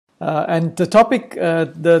And the topic,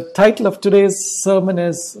 the title of today's sermon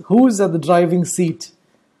is Who's at the Driving Seat?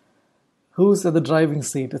 Who's at the driving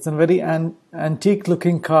seat? It's a very antique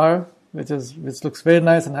looking car, which looks very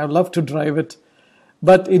nice, and I would love to drive it.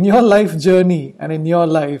 But in your life journey and in your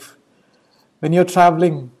life, when you're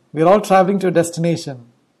traveling, we're all traveling to a destination.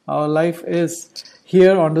 Our life is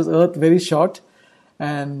here on this earth very short,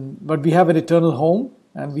 but we have an eternal home,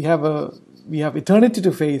 and we have eternity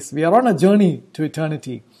to face. We are on a journey to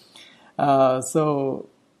eternity. So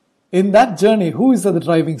in that journey, who is at the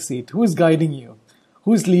driving seat? Who is guiding you?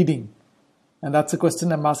 Who is leading? And that's a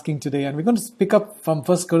question I'm asking today. And we're going to pick up from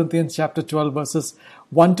 1 Corinthians chapter 12, verses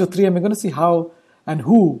 1 to 3. And we're going to see how and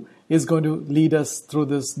who is going to lead us through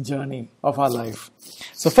this journey of our life.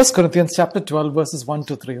 So 1 Corinthians chapter 12, verses 1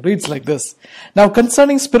 to 3 reads like this. Now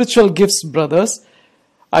concerning spiritual gifts, brothers,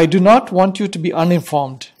 I do not want you to be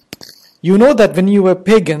uninformed. You know that when you were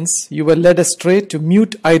pagans, you were led astray to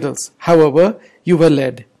mute idols. However, you were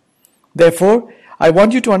led. Therefore, I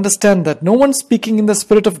want you to understand that no one speaking in the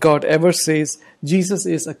Spirit of God ever says Jesus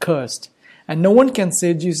is accursed. And no one can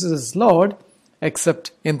say Jesus is Lord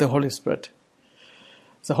except in the Holy Spirit.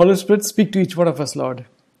 So Holy Spirit, speak to each one of us, Lord.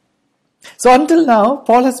 So until now,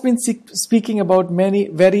 Paul has been speaking about many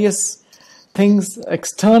various things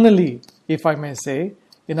externally, if I may say,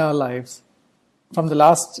 in our lives.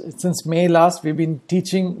 Since May last, we've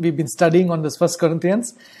been studying on this 1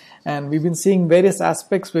 Corinthians, and we've been seeing various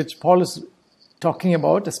aspects which Paul is talking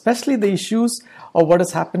about, especially the issues of what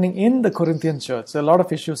is happening in the Corinthian church. There are a lot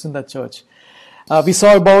of issues in that church. We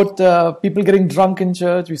saw about people getting drunk in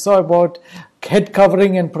church. We saw about head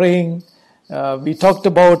covering and praying. We talked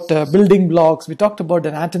about building blocks. We talked about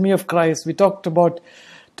anatomy of Christ. We talked about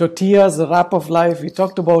tortillas, the wrap of life. We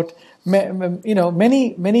talked about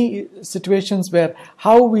many situations where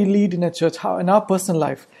how we lead in a church, how in our personal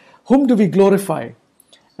life, whom do we glorify?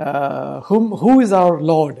 Who is our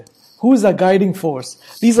Lord? Who is our guiding force?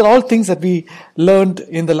 These are all things that we learned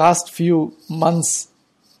in the last few months.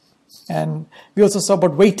 And we also saw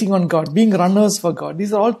about waiting on God, being runners for God.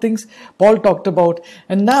 These are all things Paul talked about.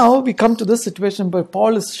 And now we come to this situation where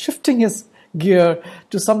Paul is shifting his gear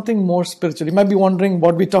to something more spiritual. You might be wondering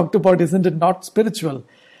what we talked about, isn't it not spiritual?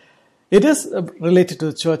 It is related to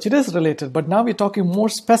the church. It is related. But now we're talking more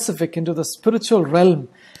specific into the spiritual realm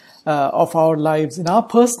of our lives, in our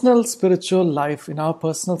personal spiritual life, in our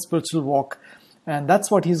personal spiritual walk. And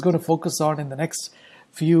that's what he's going to focus on in the next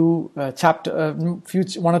one or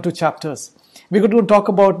two chapters. We're going to talk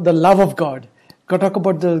about the love of God. We're going to talk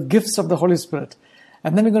about the gifts of the Holy Spirit.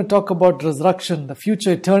 And then we're going to talk about resurrection, the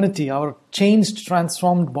future eternity, our changed,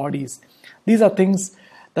 transformed bodies. These are things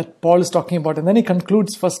that Paul is talking about. And then he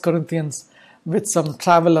concludes 1 Corinthians with some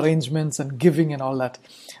travel arrangements and giving and all that.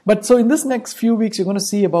 But so in this next few weeks, you're going to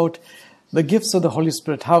see about the gifts of the Holy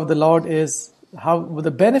Spirit, how the Lord is, how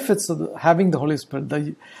the benefits of having the Holy Spirit,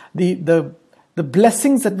 the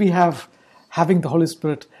blessings that we have having the Holy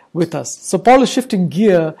Spirit with us. So Paul is shifting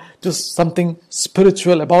gear to something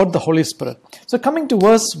spiritual about the Holy Spirit. So coming to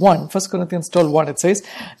verse 1, 1 Corinthians 12:1, it says,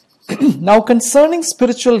 Now concerning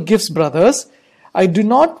spiritual gifts, brothers, I do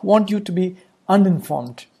not want you to be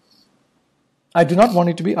uninformed. I do not want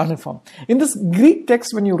you to be uninformed. In this Greek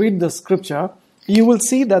text, when you read the scripture, you will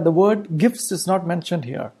see that the word gifts is not mentioned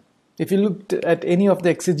here. If you look at any of the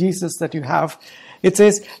exegesis that you have, it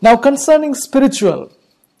says, Now concerning spiritual,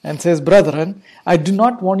 and says, Brethren, I do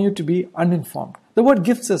not want you to be uninformed. The word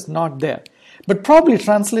gifts is not there. But probably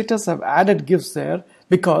translators have added gifts there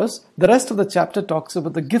because the rest of the chapter talks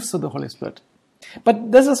about the gifts of the Holy Spirit.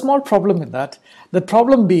 But there's a small problem in that. The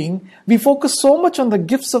problem being, we focus so much on the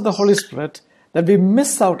gifts of the Holy Spirit that we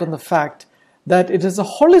miss out on the fact that it is the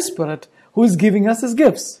Holy Spirit who is giving us His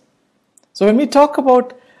gifts. So when we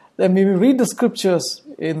read the scriptures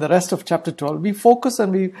in the rest of chapter 12, we focus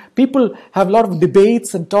and people have a lot of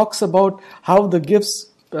debates and talks about how the gifts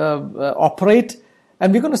operate,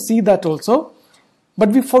 and we're going to see that also. But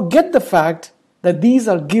we forget the fact that these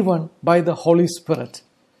are given by the Holy Spirit.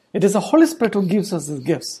 It is the Holy Spirit who gives us His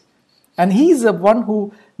gifts. And He is the one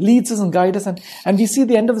who leads us and guides us. And we see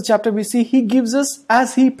the end of the chapter, we see He gives us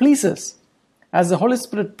as He pleases. As the Holy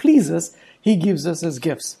Spirit pleases, He gives us His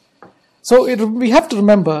gifts. So we have to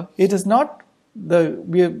remember, it is not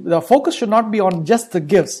the focus should not be on just the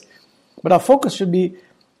gifts, but our focus should be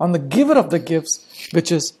on the giver of the gifts,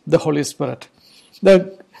 which is the Holy Spirit.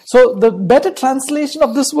 So the better translation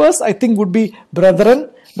of this verse, I think, would be,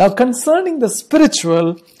 Brethren, now concerning the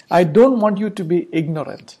spiritual, I don't want you to be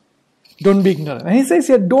ignorant. Don't be ignorant. And he says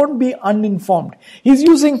here, don't be uninformed. He's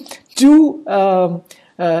using two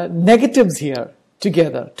negatives here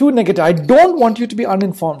together. Two negatives. I don't want you to be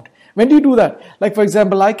uninformed. When do you do that? Like, for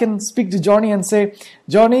example, I can speak to Johnny and say,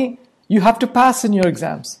 Johnny, you have to pass in your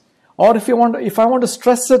exams. Or if I want to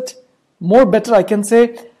stress it more better, I can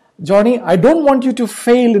say, Johnny, I don't want you to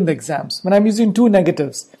fail in the exams, when I'm using two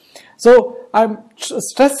negatives. So I'm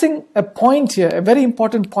stressing a point here, a very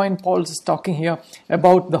important point Paul is talking here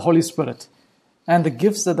about the Holy Spirit and the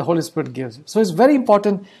gifts that the Holy Spirit gives. So it's very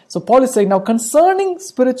important. So Paul is saying, now concerning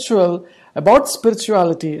about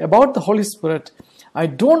spirituality, about the Holy Spirit, I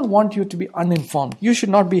don't want you to be uninformed. You should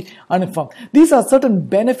not be uninformed. These are certain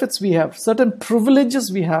benefits we have, certain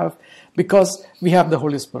privileges we have because we have the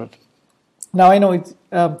Holy Spirit. Now I know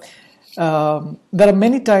there are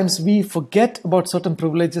many times we forget about certain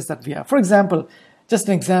privileges that we have. For example, just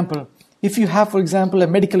an example, if you have, for example, a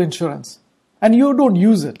medical insurance and you don't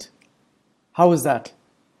use it, how is that?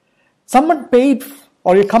 Someone paid,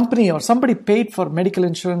 or your company or somebody paid for medical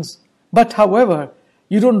insurance, but however,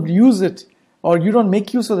 you don't use it or you don't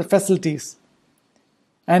make use of the facilities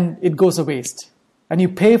and it goes a waste. And you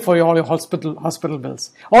pay for all your hospital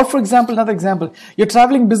bills. Or for example, another example, you're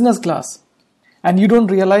traveling business class and you don't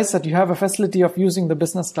realize that you have a facility of using the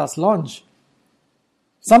business class lounge.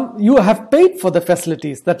 You have paid for the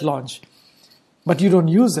facilities, that lounge, but you don't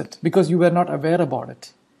use it because you were not aware about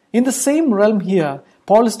it. In the same realm here,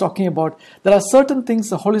 Paul is talking about there are certain things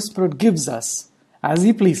the Holy Spirit gives us as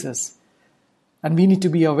He pleases, and we need to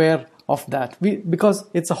be aware of that because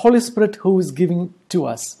it's the Holy Spirit who is giving to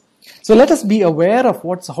us. So let us be aware of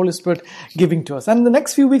what's the Holy Spirit giving to us. And in the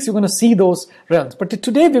next few weeks, you're going to see those realms. But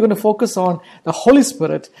today, we're going to focus on the Holy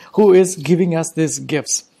Spirit who is giving us these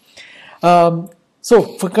gifts. So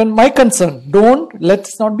for my concern,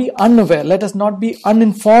 let's not be unaware. Let us not be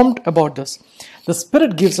uninformed about this. The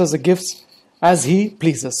Spirit gives us the gifts as He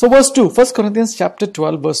pleases. So verse 2, 1 Corinthians chapter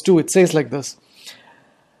 12, verse 2, it says like this.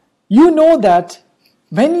 You know that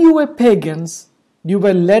when you were pagans, you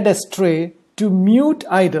were led astray to mute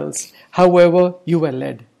idols, however you were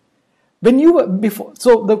led.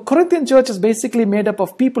 So the Corinthian church is basically made up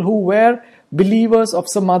of people who were believers of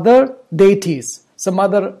some other deities, some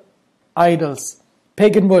other idols,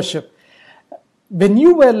 pagan worship. When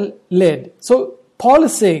you were led, so Paul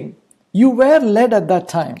is saying, you were led at that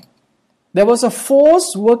time. There was a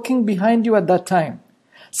force working behind you at that time.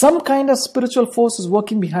 Some kind of spiritual force is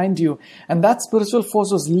working behind you, and that spiritual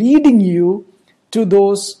force was leading you to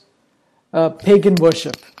those pagan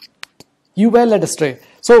worship. You were led astray.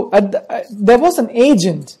 So there was an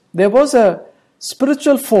agent, there was a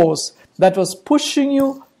spiritual force that was pushing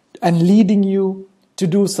you and leading you to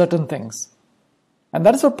do certain things. And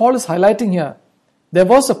that is what Paul is highlighting here. There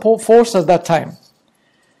was a force at that time.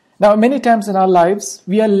 Now, many times in our lives,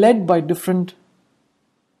 we are led by different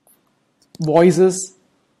voices,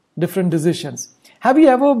 different decisions. Have you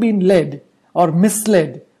ever been led or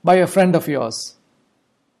misled by a friend of yours?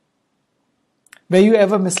 Were you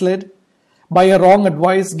ever misled by a wrong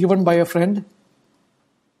advice given by a friend?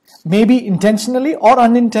 Maybe intentionally or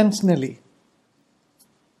unintentionally.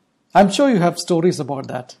 I'm sure you have stories about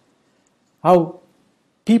that. How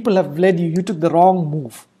people have led you, you took the wrong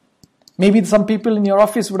move. Maybe some people in your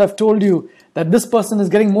office would have told you that this person is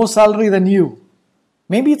getting more salary than you.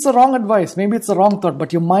 Maybe it's a wrong advice, maybe it's a wrong thought,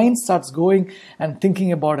 but your mind starts going and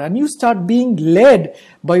thinking about it. And you start being led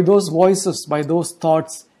by those voices, by those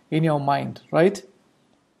thoughts in your mind, right?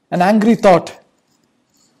 An angry thought.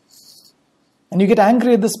 And you get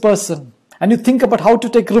angry at this person. And you think about how to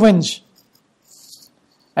take revenge.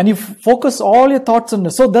 And you focus all your thoughts on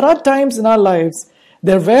this. So there were times in our lives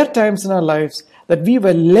that we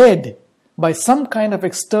were led by some kind of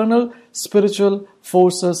external spiritual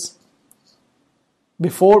forces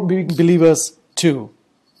before being believers too.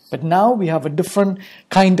 But now we have a different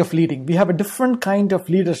kind of leading. We have a different kind of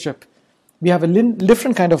leadership. We have a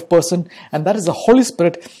different kind of person, and that is the Holy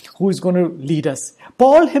Spirit who is going to lead us.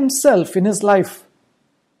 Paul himself in his life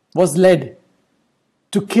was led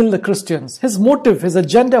to kill the Christians. His motive, his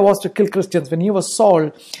agenda was to kill Christians. When he was Saul,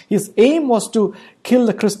 his aim was to kill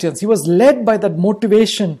the Christians. He was led by that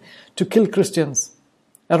motivation to kill Christians,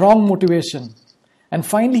 a wrong motivation. And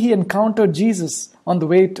finally he encountered Jesus on the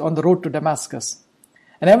road to Damascus.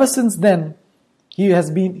 And ever since then, he has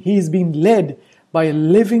been led by a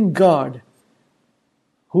living God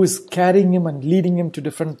who is carrying him and leading him to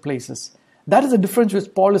different places. That is the difference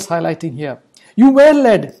which Paul is highlighting here. You were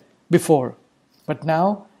led before, but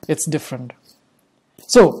now it's different.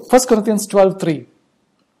 So, 1 Corinthians 12:3,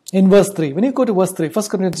 in verse 3, when you go to verse 3, 1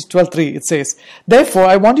 Corinthians 12:3, it says, therefore,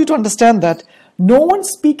 I want you to understand that no one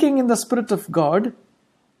speaking in the Spirit of God,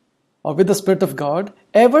 or with the Spirit of God,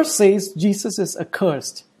 ever says Jesus is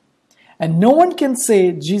accursed. And no one can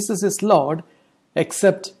say Jesus is Lord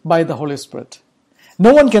except by the Holy Spirit.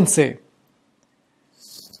 No one can say.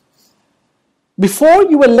 Before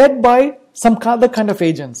you were led by some other kind of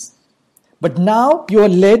agents. But now you are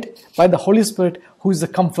led by the Holy Spirit, who is the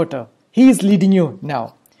comforter. He is leading you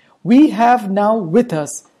now. We have now with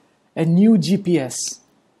us a new GPS.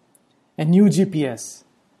 A new GPS.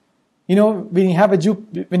 You know, when you have a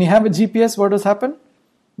GPS, what does happen?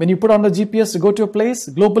 When you put on the GPS to go to a place,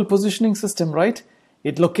 global positioning system, right?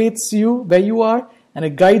 It locates you where you are and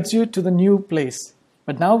it guides you to the new place.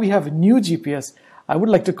 But now we have a new GPS. I would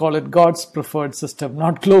like to call it God's preferred system,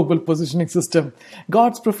 not global positioning system.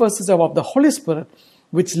 God's preferred system of the Holy Spirit,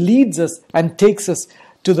 which leads us and takes us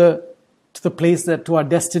to the place to our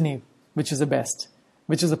destiny, which is the best,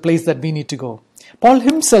 which is the place that we need to go. Paul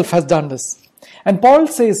himself has done this. And Paul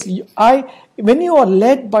says, when you are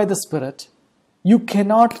led by the Spirit, you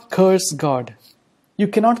cannot curse God. You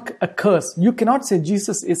cannot curse. You cannot say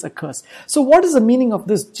Jesus is accursed. So what is the meaning of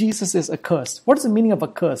this Jesus is accursed? What is the meaning of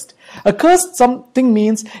accursed? Accursed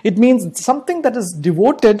means something that is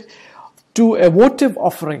devoted to a votive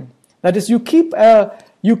offering. That is, you keep a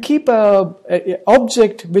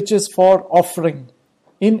object which is for offering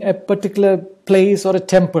in a particular place or a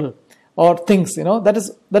temple or things, that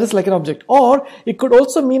is like an object. Or it could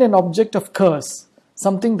also mean an object of curse,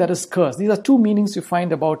 something that is cursed. These are two meanings you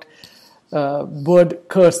find about word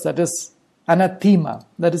curse, that is anathema,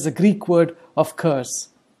 that is a Greek word of curse.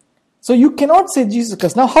 So you cannot say Jesus is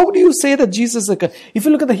cursed. Now, how do you say that Jesus is cursed? If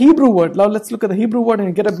you look at the Hebrew word, now let's look at the Hebrew word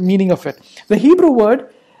and get a meaning of it. The Hebrew word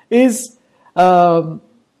is cherem,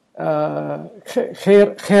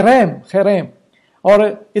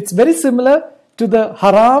 or it's very similar to the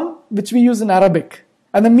haram which we use in Arabic,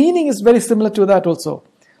 and the meaning is very similar to that also.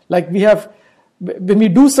 Like when we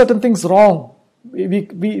do certain things wrong, we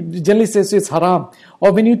generally say it's haram.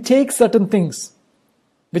 Or when you take certain things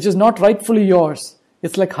which is not rightfully yours,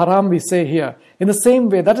 it's like haram, we say here. In the same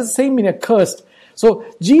way, that is the same meaning, accursed. So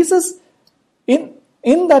Jesus, in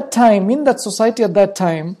that time, in that society at that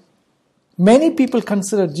time, many people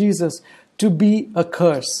considered Jesus to be a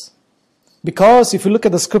curse. Because if you look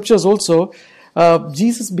at the scriptures also,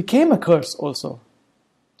 Jesus became a curse also.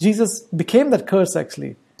 Jesus became that curse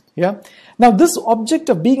actually. Yeah. Now this object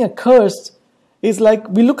of being accursed is like,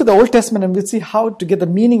 we look at the Old Testament and we see how to get the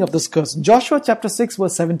meaning of this curse. Joshua chapter 6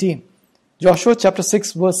 verse 17. Joshua chapter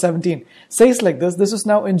 6 verse 17 says like this. This is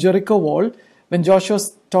now in Jericho wall, when Joshua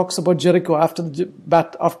talks about Jericho after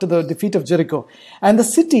the defeat of Jericho. And the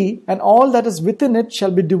city and all that is within it shall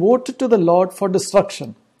be devoted to the Lord for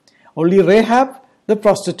destruction. Only Rahab the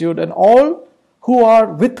prostitute and all who are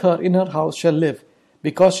with her in her house shall live,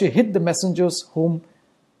 because she hid the messengers whom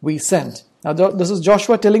we sent. Now this is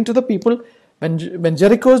Joshua telling to the people, when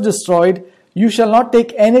Jericho is destroyed, you shall not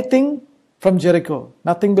take anything from Jericho.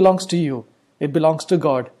 Nothing belongs to you. It belongs to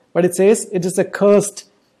God. But it says it is a cursed.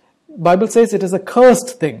 Bible says it is a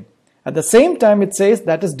cursed thing. At the same time, it says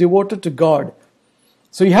that is devoted to God.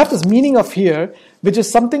 So you have this meaning of here, which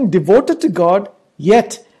is something devoted to God,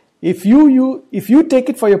 yet if you take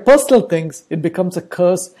it for your personal things, it becomes a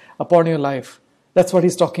curse upon your life. That's what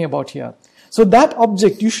he's talking about here. So that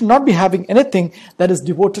object, you should not be having anything that is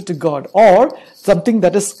devoted to God, or something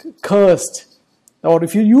that is cursed. Or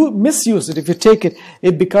if you misuse it, if you take it,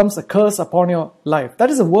 it becomes a curse upon your life. That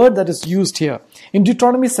is a word that is used here. In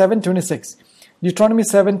Deuteronomy 7:26. Deuteronomy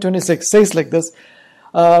 7:26 says like this,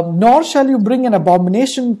 nor shall you bring an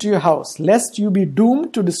abomination to your house, lest you be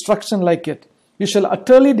doomed to destruction like it. You shall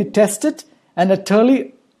utterly detest it and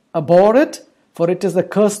utterly abhor it, for it is a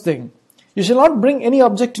cursed thing. You shall not bring any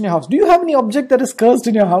object in your house. Do you have any object that is cursed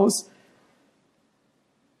in your house?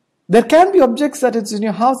 There can be objects that is in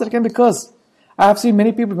your house that can be cursed. I have seen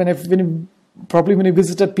many people, when you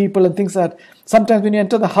visited people and things like that, sometimes when you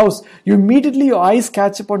enter the house, immediately your eyes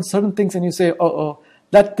catch up on certain things and you say, oh,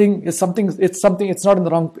 that thing is something, it's not in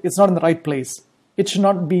the right place. It should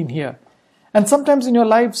not be in here. And sometimes in your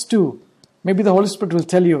lives too, maybe the Holy Spirit will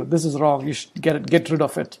tell you, this is wrong, you should get rid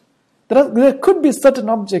of it. There could be certain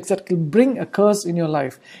objects that can bring a curse in your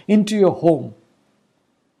life, into your home.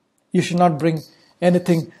 You should not bring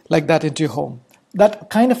anything like that into your home. That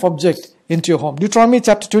kind of object into your home. Deuteronomy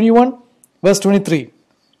chapter 21, verse 23.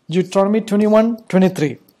 Deuteronomy 21,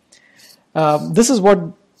 23. This is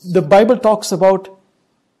what the Bible talks about,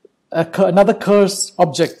 another cursed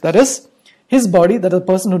object. That is, his body, that is the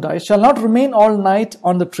person who dies, shall not remain all night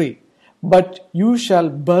on the tree, but you shall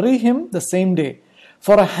bury him the same day.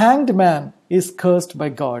 For a hanged man is cursed by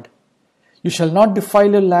God. You shall not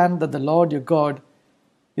defile your land that the Lord your God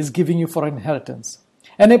is giving you for inheritance.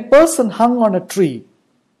 And a person hung on a tree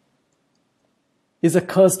is a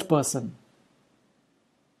cursed person.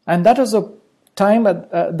 And that is a time,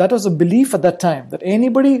 that was a belief at that time, that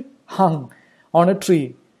anybody hung on a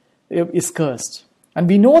tree is cursed. And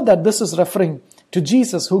we know that this is referring to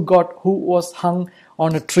Jesus who was hung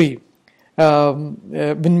on a tree.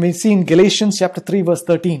 When we see in Galatians chapter 3 verse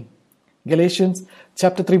 13, Galatians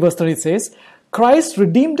chapter 3 verse 13 says, Christ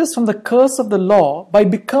redeemed us from the curse of the law by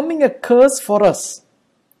becoming a curse for us.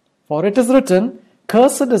 For it is written,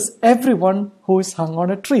 cursed is everyone who is hung on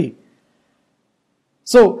a tree.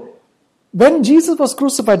 So, when Jesus was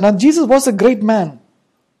crucified, now Jesus was a great man,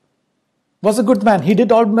 was a good man. He did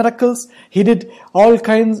all miracles. He did all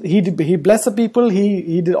kinds. He blessed the people.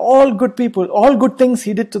 He did all good things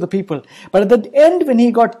he did to the people. But at the end, when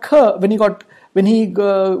he got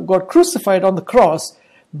crucified on the cross,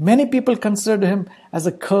 many people considered him as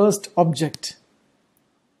a cursed object.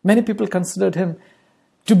 Many people considered him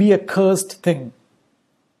to be a cursed thing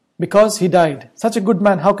because he died. Such a good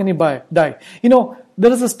man, how can he die? You know,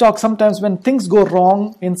 there is this talk sometimes when things go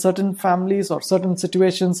wrong in certain families or certain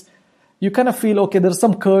situations, you kind of feel, okay, there's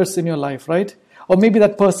some curse in your life, right? Or maybe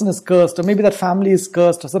that person is cursed, or maybe that family is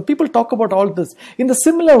cursed. So people talk about all this. In the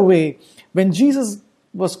similar way, when Jesus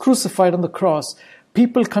was crucified on the cross,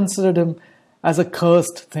 people considered him as a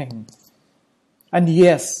cursed thing. And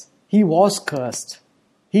yes, he was cursed.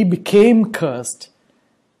 He became cursed.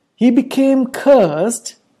 He became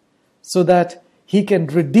cursed so that he can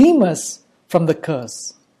redeem us from the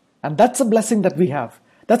curse. And that's a blessing that we have.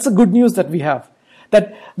 That's the good news that we have.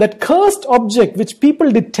 That cursed object which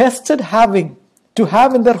people detested having to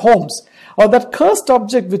have in their homes, or that cursed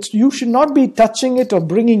object which you should not be touching it or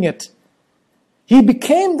bringing it, he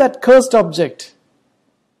became that cursed object.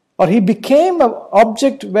 Or he became an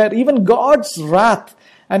object where even God's wrath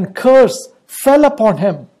and curse fell upon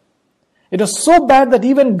him. It was so bad that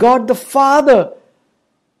even God the Father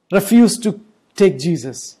refused to take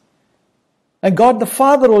Jesus. And God the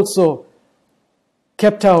Father also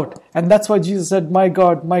kept out. And that's why Jesus said, my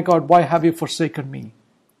God, why have you forsaken me?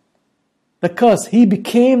 The curse, he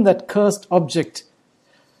became that cursed object.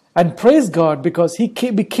 And praise God, because he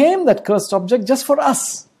became that cursed object just for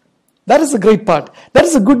us. That is the great part. That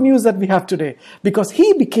is the good news that we have today. Because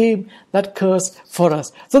he became that curse for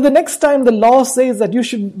us. So the next time the law says that you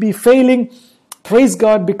should be failing, praise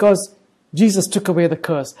God because Jesus took away the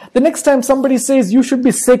curse. The next time somebody says you should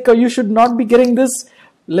be sick or you should not be getting this,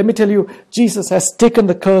 let me tell you, Jesus has taken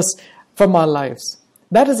the curse from our lives.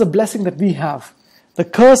 That is a blessing that we have. The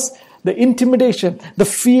curse, the intimidation, the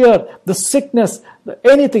fear, the sickness,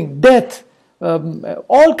 anything, death,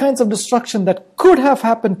 all kinds of destruction that could have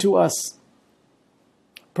happened to us.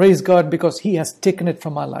 Praise God because he has taken it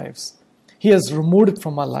from our lives. He has removed it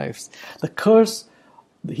from our lives. The curse,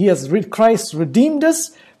 Christ redeemed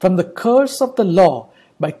us from the curse of the law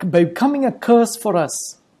by becoming a curse for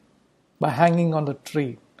us, by hanging on the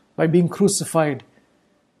tree, by being crucified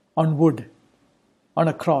on wood, on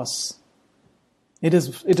a cross. It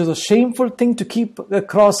is a shameful thing to keep a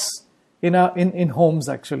cross in homes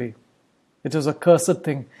actually. It is a cursed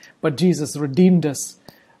thing. But Jesus redeemed us,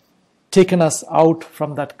 taken us out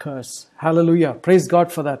from that curse. Hallelujah. Praise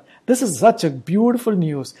God for that. This is such a beautiful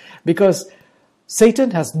news because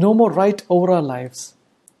Satan has no more right over our lives.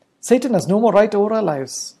 Satan has no more right over our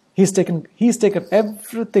lives. He's taken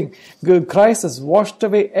everything. Christ has washed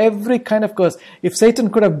away every kind of curse. If Satan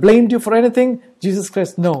could have blamed you for anything, Jesus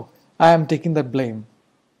Christ, no, I am taking that blame.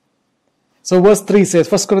 So verse 3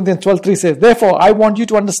 says, 1 Corinthians 12:3 says, therefore I want you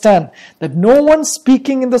to understand that no one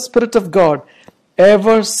speaking in the Spirit of God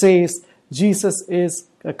ever says Jesus is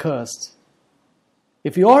accursed.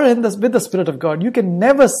 If you are with the Spirit of God, you can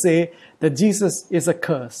never say that Jesus is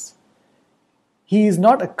accursed. He is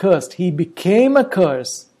not accursed. He became a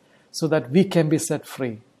curse so that we can be set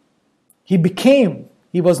free. He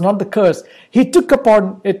was not the curse. He took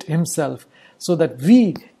upon it himself so that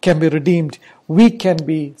we can be redeemed. We can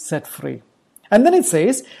be set free. And then it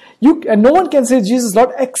says, and no one can say Jesus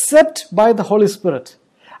Lord except by the Holy Spirit.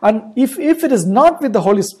 And if it is not with the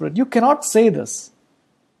Holy Spirit, you cannot say this.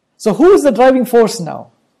 So who is the driving force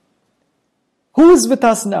now? Who is with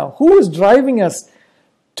us now? Who is driving us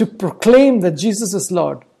to proclaim that Jesus is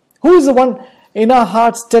Lord? Who is the one in our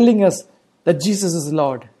hearts telling us that Jesus is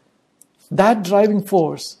Lord? That driving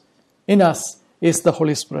force in us is the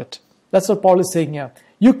Holy Spirit. That's what Paul is saying here.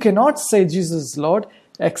 You cannot say Jesus is Lord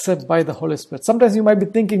except by the Holy Spirit. Sometimes you might be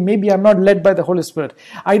thinking, maybe I'm not led by the Holy Spirit.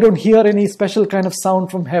 I don't hear any special kind of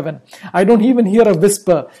sound from heaven. I don't even hear a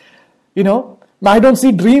whisper. I don't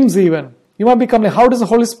see dreams even. You might become like, how does the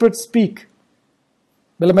Holy Spirit speak?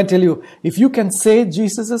 Well, let me tell you, if you can say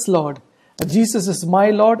Jesus is Lord, Jesus is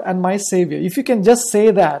my Lord and my Savior, if you can just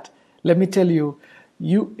say that, let me tell you,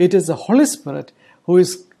 it is the Holy Spirit who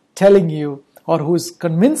is telling you or who is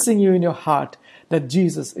convincing you in your heart that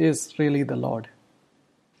Jesus is really the Lord.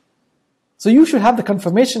 So you should have the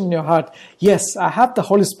confirmation in your heart, yes, I have the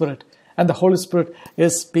Holy Spirit, and the Holy Spirit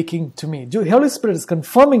is speaking to me. The Holy Spirit is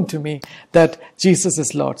confirming to me that Jesus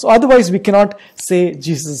is Lord. So otherwise we cannot say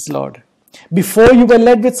Jesus is Lord. Before you were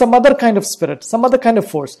led with some other kind of spirit, some other kind of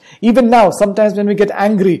force. Even now, sometimes when we get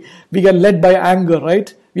angry, we get led by anger,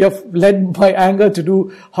 right? We are led by anger to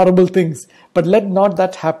do horrible things. But let not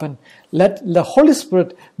that happen. Let the Holy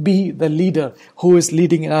Spirit be the leader who is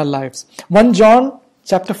leading in our lives. 1 John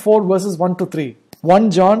chapter 4 verses 1 to 3.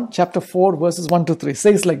 1 John chapter 4 verses 1 to 3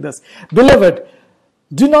 says like this. Beloved,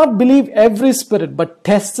 do not believe every spirit, but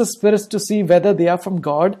test the spirits to see whether they are from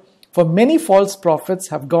God. For many false prophets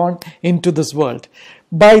have gone into this world.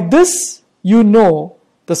 By this you know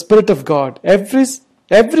the Spirit of God. Every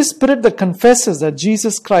spirit that confesses that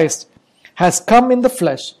Jesus Christ has come in the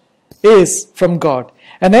flesh is from God.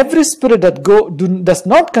 And every spirit that does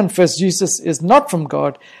not confess Jesus is not from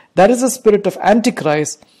God. That is the spirit of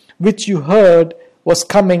Antichrist, which you heard was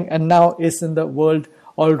coming and now is in the world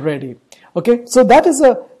already. Okay, so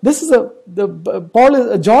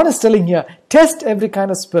John is telling here, test every kind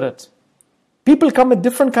of spirit. People come with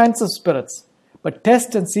different kinds of spirits, but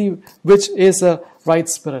test and see which is a right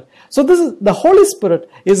spirit. So the Holy Spirit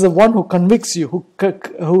is the one who convicts you,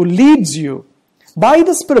 who leads you by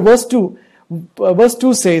the Spirit. Verse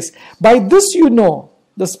 2 says, by this you know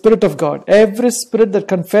the Spirit of God. Every spirit that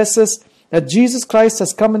confesses that Jesus Christ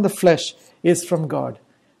has come in the flesh is from God.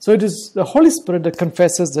 So it is the Holy Spirit that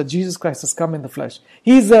confesses that Jesus Christ has come in the flesh.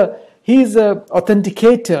 He is a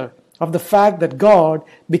authenticator of the fact that God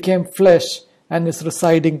became flesh and is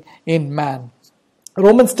residing in man.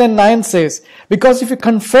 Romans 10:9 says, because if you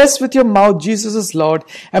confess with your mouth Jesus is Lord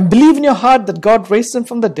and believe in your heart that God raised him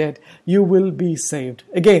from the dead, you will be saved.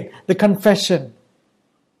 Again, the confession,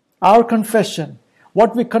 our confession,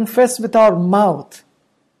 what we confess with our mouth,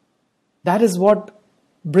 that is what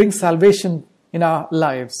brings salvation in our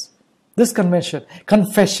lives. This confession,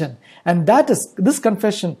 and this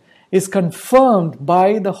confession is confirmed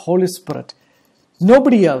by the Holy Spirit.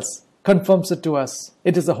 Nobody else confirms it to us.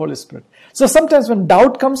 It is the Holy Spirit. So sometimes when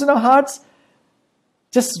doubt comes in our hearts,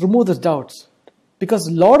 just remove the doubts, because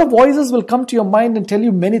a lot of voices will come to your mind and tell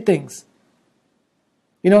you many things.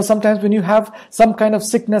 Sometimes when you have some kind of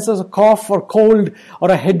sickness, a cough or cold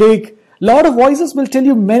or a headache, a lot of voices will tell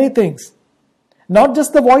you many things. Not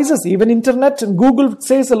just the voices, even internet and Google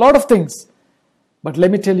says a lot of things. But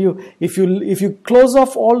let me tell you, if you close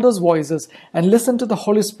off all those voices and listen to the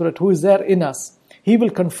Holy Spirit who is there in us, He will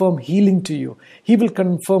confirm healing to you. He will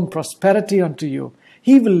confirm prosperity unto you.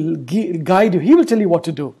 He will guide you. He will tell you what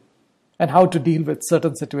to do and how to deal with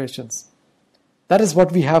certain situations. That is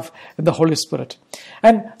what we have in the Holy Spirit.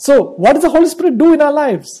 And so, what does the Holy Spirit do in our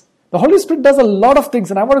lives? The Holy Spirit does a lot of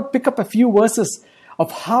things, and I want to pick up a few verses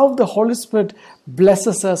of how the Holy Spirit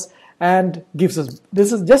blesses us and gives us.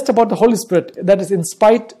 This is just about the Holy Spirit, that is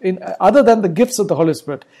other than the gifts of the Holy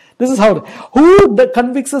Spirit. This is who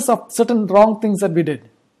convicts us of certain wrong things that we did?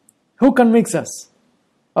 Who convicts us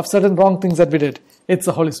of certain wrong things that we did? It's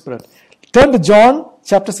the Holy Spirit. Turn to John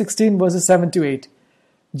chapter 16 verses 7 to 8.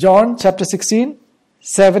 John chapter 16,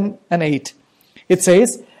 7 and 8. It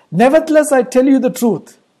says, nevertheless I tell you the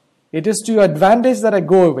truth. It is to your advantage that I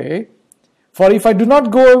go away. For if I do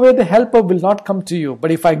not go away, the helper will not come to you.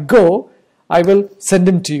 But if I go, I will send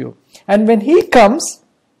him to you. And when he comes,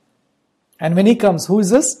 who is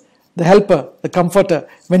this? The helper, the comforter.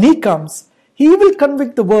 When he comes, he will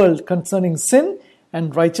convict the world concerning sin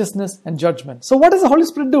and righteousness and judgment. So what does the Holy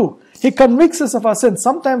Spirit do? He convicts us of our sins.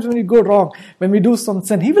 Sometimes when we go wrong, when we do some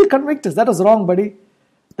sin, He will convict us. That was wrong, buddy.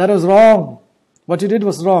 That was wrong. What you did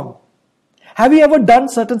was wrong. Have you ever done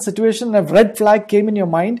certain situation, a red flag came in your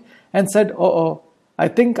mind and said, I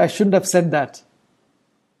think I shouldn't have said that.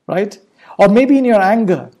 Right? Or maybe in your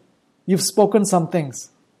anger, you've spoken some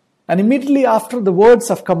things. And immediately after the words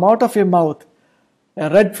have come out of your mouth, a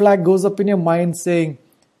red flag goes up in your mind saying,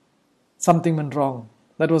 something went wrong.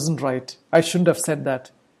 That wasn't right. I shouldn't have said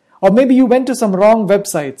that. Or maybe you went to some wrong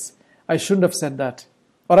websites. I shouldn't have said that.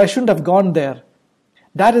 Or I shouldn't have gone there.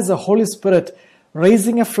 That is the Holy Spirit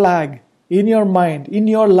raising a flag in your mind, in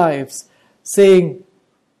your lives, saying,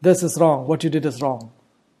 this is wrong. What you did is wrong.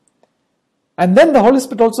 And then the Holy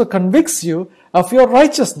Spirit also convicts you of your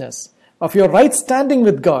righteousness, of your right standing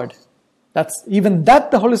with God. Even that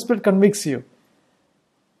the Holy Spirit convicts you.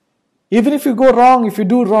 Even if you go wrong, if you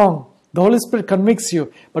do wrong, the Holy Spirit convicts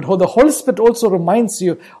you. But the Holy Spirit also reminds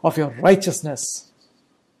you of your righteousness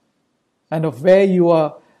and of where you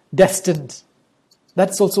are destined.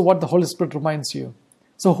 That's also what the Holy Spirit reminds you.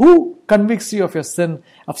 So who convicts you of your sin,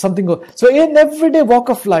 of something? So in everyday walk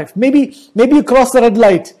of life, maybe you crossed the red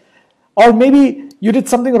light, or maybe you did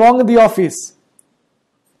something wrong in the office.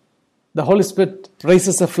 The Holy Spirit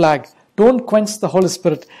raises a flag. Don't quench the Holy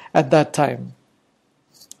Spirit at that time.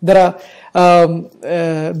 There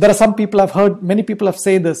are some people, I've heard many people have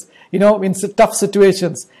said this, in tough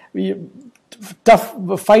situations,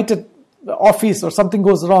 tough fight at the office or something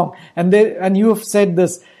goes wrong, and you have said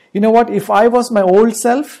this, you know what, if I was my old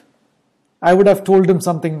self, I would have told him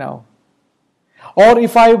something now. Or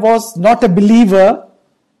if I was not a believer,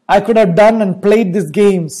 I could have done and played these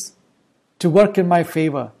games to work in my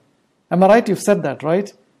favor. Am I right? You've said that,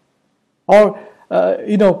 right? Or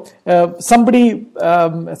somebody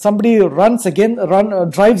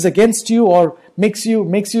drives against you, or makes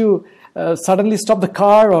you suddenly stop the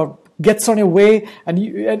car, or gets on your way, and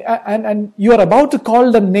you are about to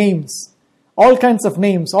call them names, all kinds of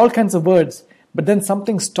names, all kinds of words, but then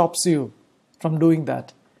something stops you from doing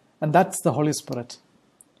that, and that's the Holy Spirit.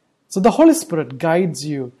 So the Holy Spirit guides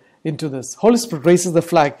you into this. Holy Spirit raises the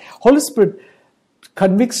flag. Holy Spirit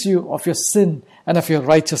convicts you of your sin and of your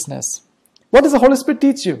righteousness. What does the Holy Spirit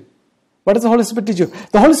teach you? What does the Holy Spirit teach you?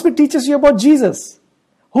 The Holy Spirit teaches you about Jesus.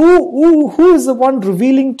 Who is the one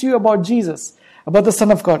revealing to you about Jesus, about the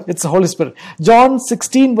Son of God? It's the Holy Spirit. John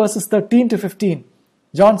 16 verses 13 to 15.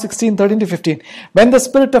 John 16, 13 to 15. When the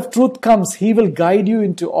Spirit of truth comes, He will guide you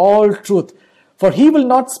into all truth. For He will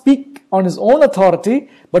not speak on His own authority,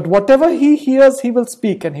 but whatever He hears, He will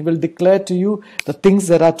speak, and He will declare to you the things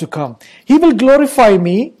that are to come. He will glorify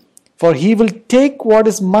me, for He will take what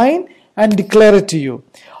is mine and declare it to you.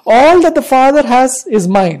 All that the Father has is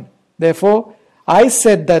mine. Therefore, I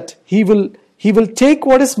said that He will take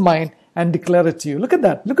what is mine and declare it to you. Look at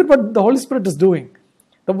that. Look at what the Holy Spirit is doing.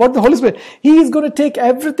 What the Holy Spirit, He is going to take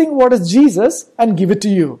everything what is Jesus and give it to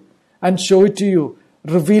you, and show it to you,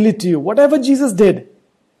 reveal it to you. Whatever Jesus did,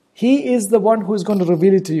 He is the one who is going to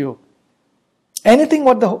reveal it to you. Anything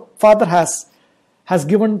what the Father has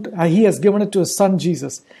given, He has given it to His Son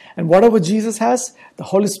Jesus. And whatever Jesus has, the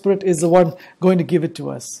Holy Spirit is the one going to give it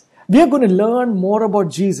to us. We are going to learn more about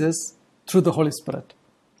Jesus through the Holy Spirit.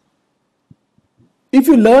 If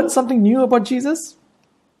you learn something new about Jesus,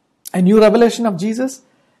 a new revelation of Jesus,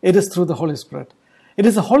 it is through the Holy Spirit. It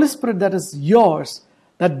is the Holy Spirit that is yours,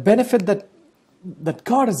 that benefit that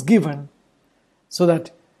God has given, so that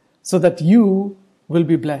you will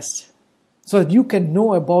be blessed, so that you can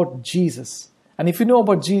know about Jesus. And if you know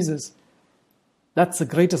about Jesus, that's the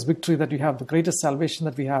greatest victory that you have, the greatest salvation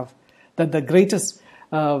that we have. That the greatest,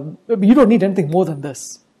 you don't need anything more than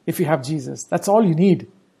this if you have Jesus. That's all you need.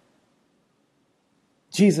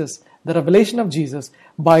 Jesus, the revelation of Jesus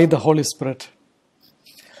by the Holy Spirit.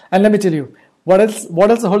 And let me tell you, what else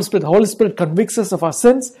the Holy Spirit? The Holy Spirit convicts us of our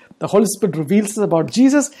sins. The Holy Spirit reveals us about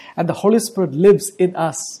Jesus, and the Holy Spirit lives in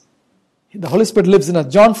us. The Holy Spirit lives in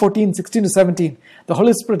us. John 14, 16 to 17. The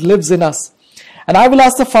Holy Spirit lives in us. And I will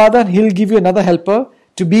ask the Father, and He'll give you another helper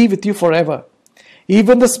to be with you forever.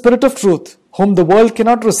 Even the Spirit of truth, whom the world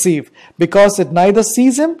cannot receive, because it neither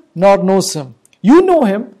sees Him nor knows Him. You know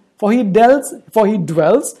Him, for He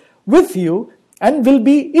dwells with you and will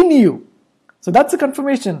be in you. So that's a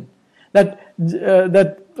confirmation that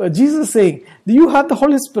Jesus is saying, you have the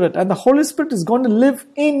Holy Spirit, and the Holy Spirit is going to live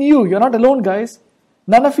in you. You're not alone, guys.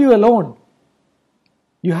 None of you alone.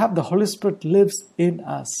 You have the Holy Spirit lives in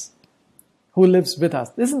us, who lives with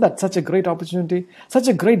us. Isn't that such a great opportunity? Such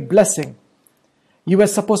a great blessing. You were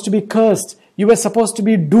supposed to be cursed. You were supposed to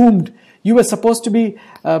be doomed. You were supposed to be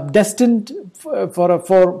destined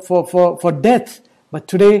for death. But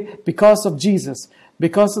today, because of Jesus,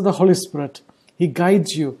 because of the Holy Spirit, He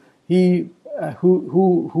guides you. He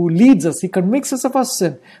who leads us. He convicts us of our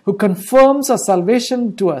sin. Who confirms our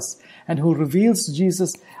salvation to us, and who reveals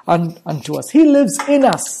Jesus unto us. He lives in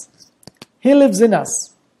us. He lives in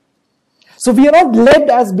us. So we are not led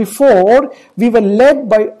as before. We were led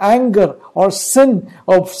by anger or sin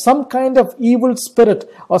or some kind of evil spirit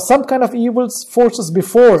or some kind of evil forces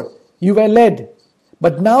before. You were led.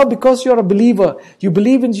 But now, because you are a believer, you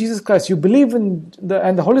believe in Jesus Christ, you believe in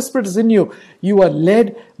and the Holy Spirit is in you, you are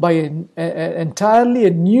led by entirely a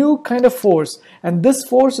new kind of force. And this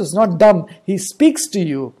force is not dumb. He speaks to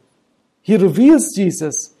you. He reveals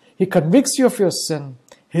Jesus. He convicts you of your sin.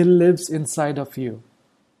 He lives inside of you.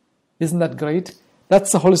 Isn't that great?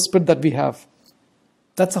 That's the Holy Spirit that we have.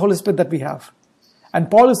 That's the Holy Spirit that we have. And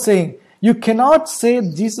Paul is saying, you cannot say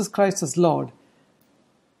Jesus Christ is Lord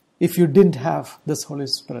if you didn't have this Holy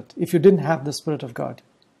Spirit, if you didn't have the Spirit of God.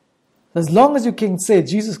 As long as you can say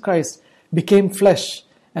Jesus Christ became flesh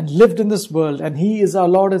and lived in this world, and He is our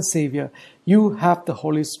Lord and Savior, you have the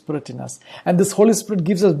Holy Spirit in us. And this Holy Spirit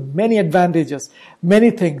gives us many advantages,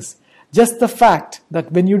 many things. Just the fact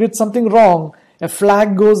that when you did something wrong, a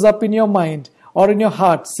flag goes up in your mind or in your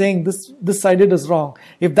heart saying this I did is wrong.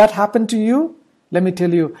 If that happened to you, let me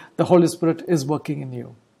tell you, the Holy Spirit is working in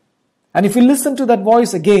you. And if you listen to that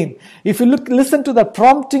voice again, if you listen to the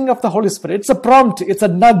prompting of the Holy Spirit, it's a prompt, it's a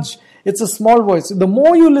nudge, it's a small voice. The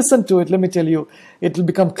more you listen to it, let me tell you, it will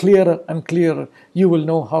become clearer and clearer. You will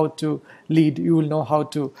know how to lead. You will know how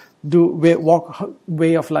to walk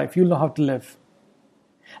way of life. You'll know how to live.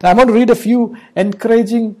 And I'm going to read a few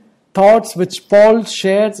encouraging thoughts which Paul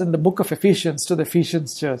shares in the book of Ephesians to the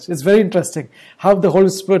Ephesians church. It's very interesting how the Holy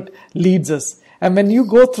Spirit leads us. And when you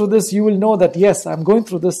go through this, you will know that, yes, I'm going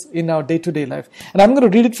through this in our day-to-day life. And I'm going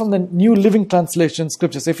to read it from the New Living Translation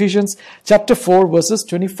scriptures, Ephesians chapter 4, verses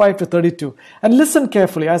 25 to 32. And listen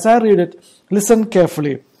carefully. As I read it, listen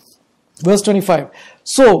carefully. Verse 25.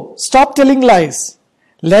 So, stop telling lies.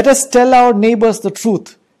 Let us tell our neighbors the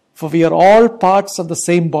truth, for we are all parts of the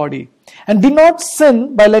same body. And do not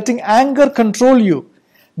sin by letting anger control you.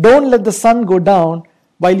 Don't let the sun go down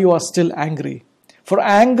while you are still angry. For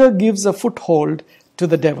anger gives a foothold to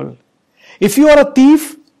the devil. If you are a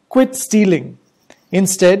thief, quit stealing.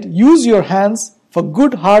 Instead, use your hands for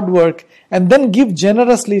good hard work and then give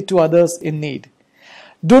generously to others in need.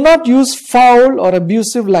 Do not use foul or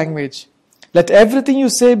abusive language. Let everything you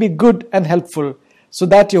say be good and helpful, so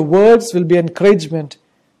that your words will be encouragement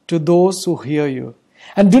to those who hear you.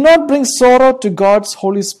 And do not bring sorrow to God's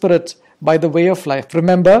Holy Spirit by the way of life.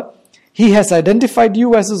 Remember, He has identified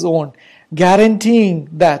you as His own, guaranteeing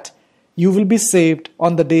that you will be saved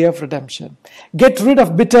on the day of redemption. Get rid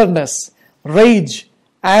of bitterness, rage,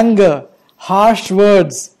 anger, harsh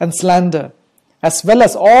words, and slander, as well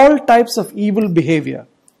as all types of evil behavior.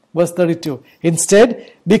 Verse 32.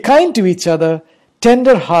 Instead, be kind to each other,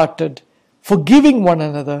 tender-hearted, forgiving one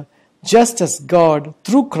another, just as God,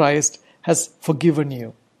 through Christ, has forgiven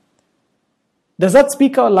you. Does that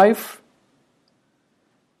speak our life?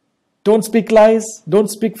 Don't speak lies. Don't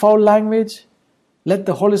speak foul language. Let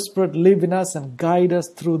the Holy Spirit live in us and guide us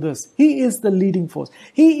through this. He is the leading force.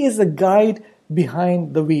 He is the guide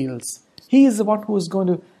behind the wheels. He is the one who is going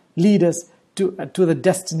to lead us to the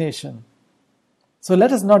destination. So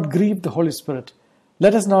let us not grieve the Holy Spirit.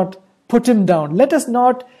 Let us not put Him down. Let us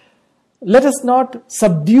not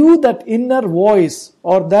subdue that inner voice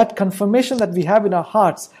or that confirmation that we have in our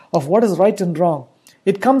hearts of what is right and wrong.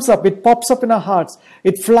 It comes up, it pops up in our hearts,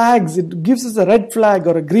 it flags, it gives us a red flag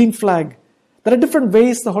or a green flag. There are different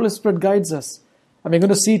ways the Holy Spirit guides us. And we're going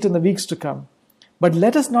to see it in the weeks to come. But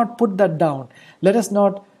let us not put that down. Let us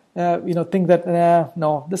not think that,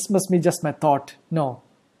 no, this must be just my thought. No.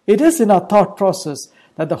 It is in our thought process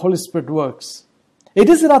that the Holy Spirit works. It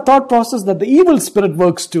is in our thought process that the evil spirit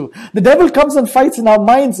works too. The devil comes and fights in our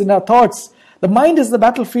minds, in our thoughts. The mind is the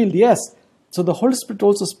battlefield, yes. So the Holy Spirit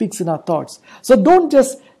also speaks in our thoughts. So don't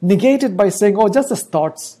just negate it by saying, oh, just as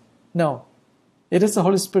thoughts. No. It is the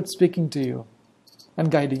Holy Spirit speaking to you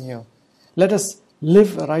and guiding you. Let us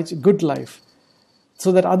live a good life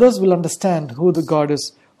so that others will understand who the God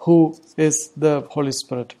is, who is the Holy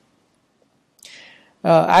Spirit.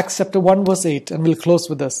 Acts chapter 1 verse 8, and we'll close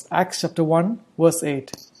with this. Acts chapter 1 verse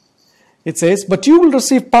 8. It says, but you will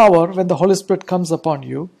receive power when the Holy Spirit comes upon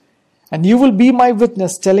you, and you will be my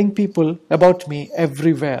witness, telling people about me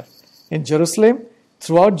everywhere, in Jerusalem,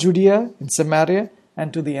 throughout Judea, in Samaria,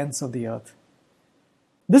 and to the ends of the earth.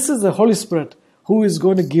 This is the Holy Spirit who is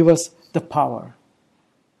going to give us the power.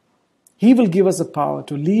 He will give us the power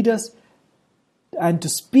to lead us and to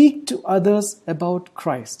speak to others about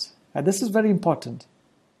Christ. And this is very important.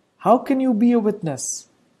 How can you be a witness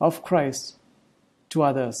of Christ to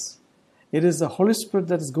others? It is the Holy Spirit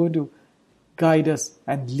that is going to guide us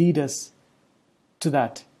and lead us to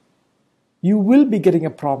that. You will be getting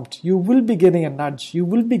a prompt. You will be getting a nudge. You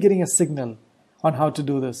will be getting a signal on how to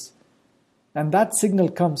do this. And that signal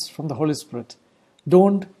comes from the Holy Spirit.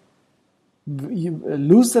 Don't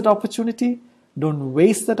lose that opportunity. Don't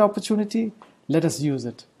waste that opportunity. Let us use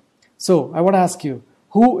it. So, I want to ask you,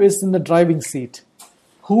 who is in the driving seat?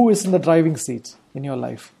 Who is in the driving seat in your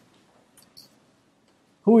life?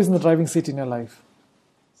 Who is in the driving seat in your life?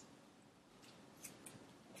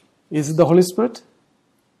 Is it the Holy Spirit?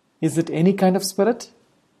 Is it any kind of spirit?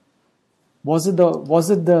 Was it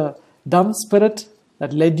the dumb spirit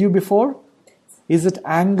that led you before? Is it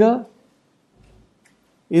anger?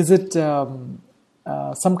 Is it some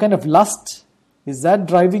kind of lust? Is that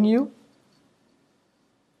driving you?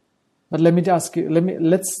 But let me ask you,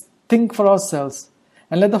 let's think for ourselves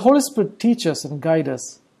and let the Holy Spirit teach us and guide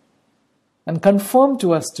us. and confirm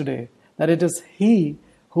to us today that it is He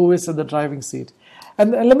who is at the driving seat.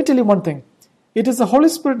 And let me tell you one thing. It is the Holy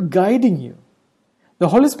Spirit guiding you. The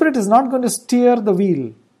Holy Spirit is not going to steer the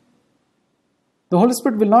wheel. The Holy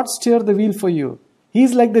Spirit will not steer the wheel for you.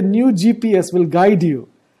 He's like the new GPS, will guide you.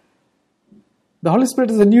 The Holy Spirit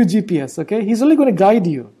is a new GPS, okay? He's only going to guide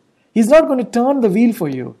you. He's not going to turn the wheel for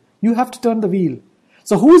you. You have to turn the wheel.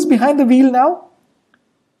 So who is behind the wheel now?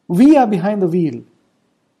 We are behind the wheel.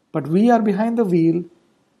 But we are behind the wheel,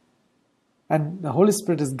 and the Holy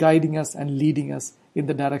Spirit is guiding us and leading us in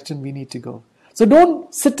the direction we need to go. So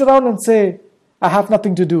don't sit around and say, I have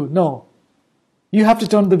nothing to do. No. You have to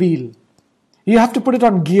turn the wheel. You have to put it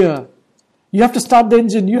on gear. You have to start the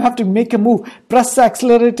engine. You have to make a move. Press the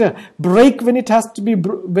accelerator. Brake when it has to be,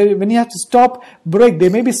 when you have to stop, brake. There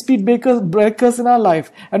may be speed breakers in our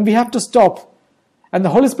life, and we have to stop. And the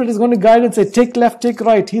Holy Spirit is going to guide and say, take left, take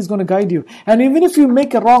right. He's going to guide you. And even if you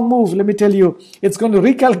make a wrong move, let me tell you, it's going to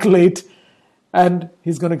recalculate, and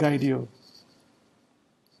He's going to guide you.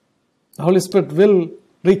 The Holy Spirit will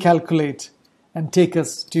recalculate and take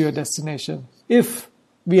us to your destination if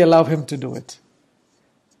we allow Him to do it.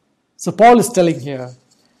 So Paul is telling here,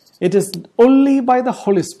 it is only by the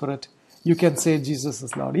Holy Spirit you can say Jesus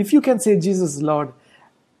is Lord. If you can say Jesus is Lord,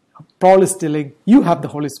 Paul is telling you have the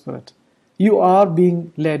Holy Spirit. You are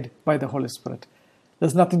being led by the Holy Spirit.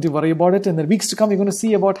 There's nothing to worry about it. In the weeks to come, you're going to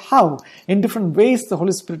see about how, in different ways, the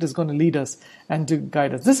Holy Spirit is going to lead us and to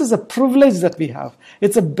guide us. This is a privilege that we have.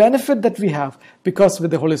 It's a benefit that we have because with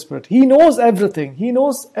the Holy Spirit. He knows everything. He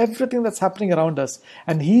knows everything that's happening around us.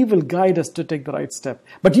 And He will guide us to take the right step.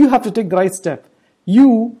 But you have to take the right step.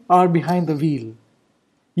 You are behind the wheel.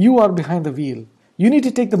 You are behind the wheel. You need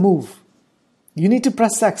to take the move. You need to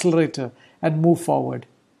press the accelerator and move forward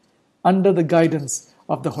under the guidance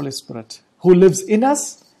of the Holy Spirit, who lives in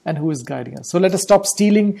us and who is guiding us. So let us stop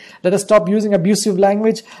stealing. Let us stop using abusive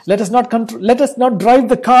language. Let us not drive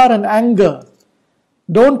the car in anger.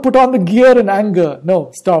 Don't put on the gear in anger. No,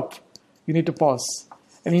 stop. You need to pause.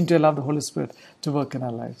 And you need to allow the Holy Spirit to work in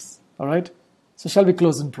our lives. All right? So shall we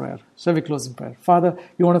close in prayer? Father,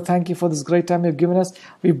 we want to thank You for this great time You've given us.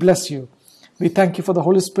 We bless You. We thank You for the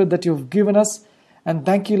Holy Spirit that You've given us. And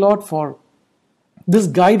thank You, Lord, for this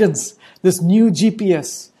guidance, this new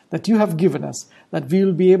GPS that You have given us, that we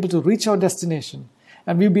will be able to reach our destination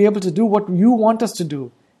and we'll be able to do what You want us to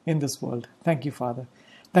do in this world. Thank You, Father.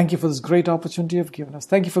 Thank You for this great opportunity You've given us.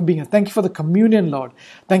 Thank You for being here. Thank You for the communion, Lord.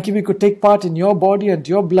 Thank You we could take part in Your body and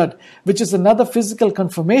Your blood, which is another physical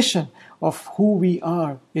confirmation of who we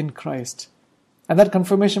are in Christ. And that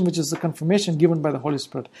confirmation, which is the confirmation given by the Holy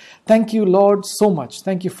Spirit. Thank You, Lord, so much.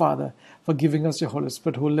 Thank You, Father, for giving us Your Holy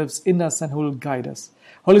Spirit who lives in us and who will guide us.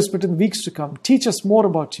 Holy Spirit, in weeks to come, teach us more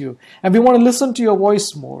about You. And we want to listen to Your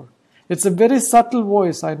voice more. It's a very subtle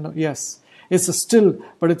voice, I know. Yes, it's a still,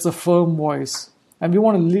 but it's a firm voice. And we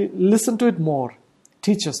want to listen to it more.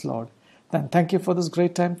 Teach us, Lord. Then thank You for this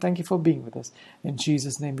great time. Thank You for being with us. In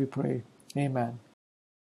Jesus' name we pray. Amen.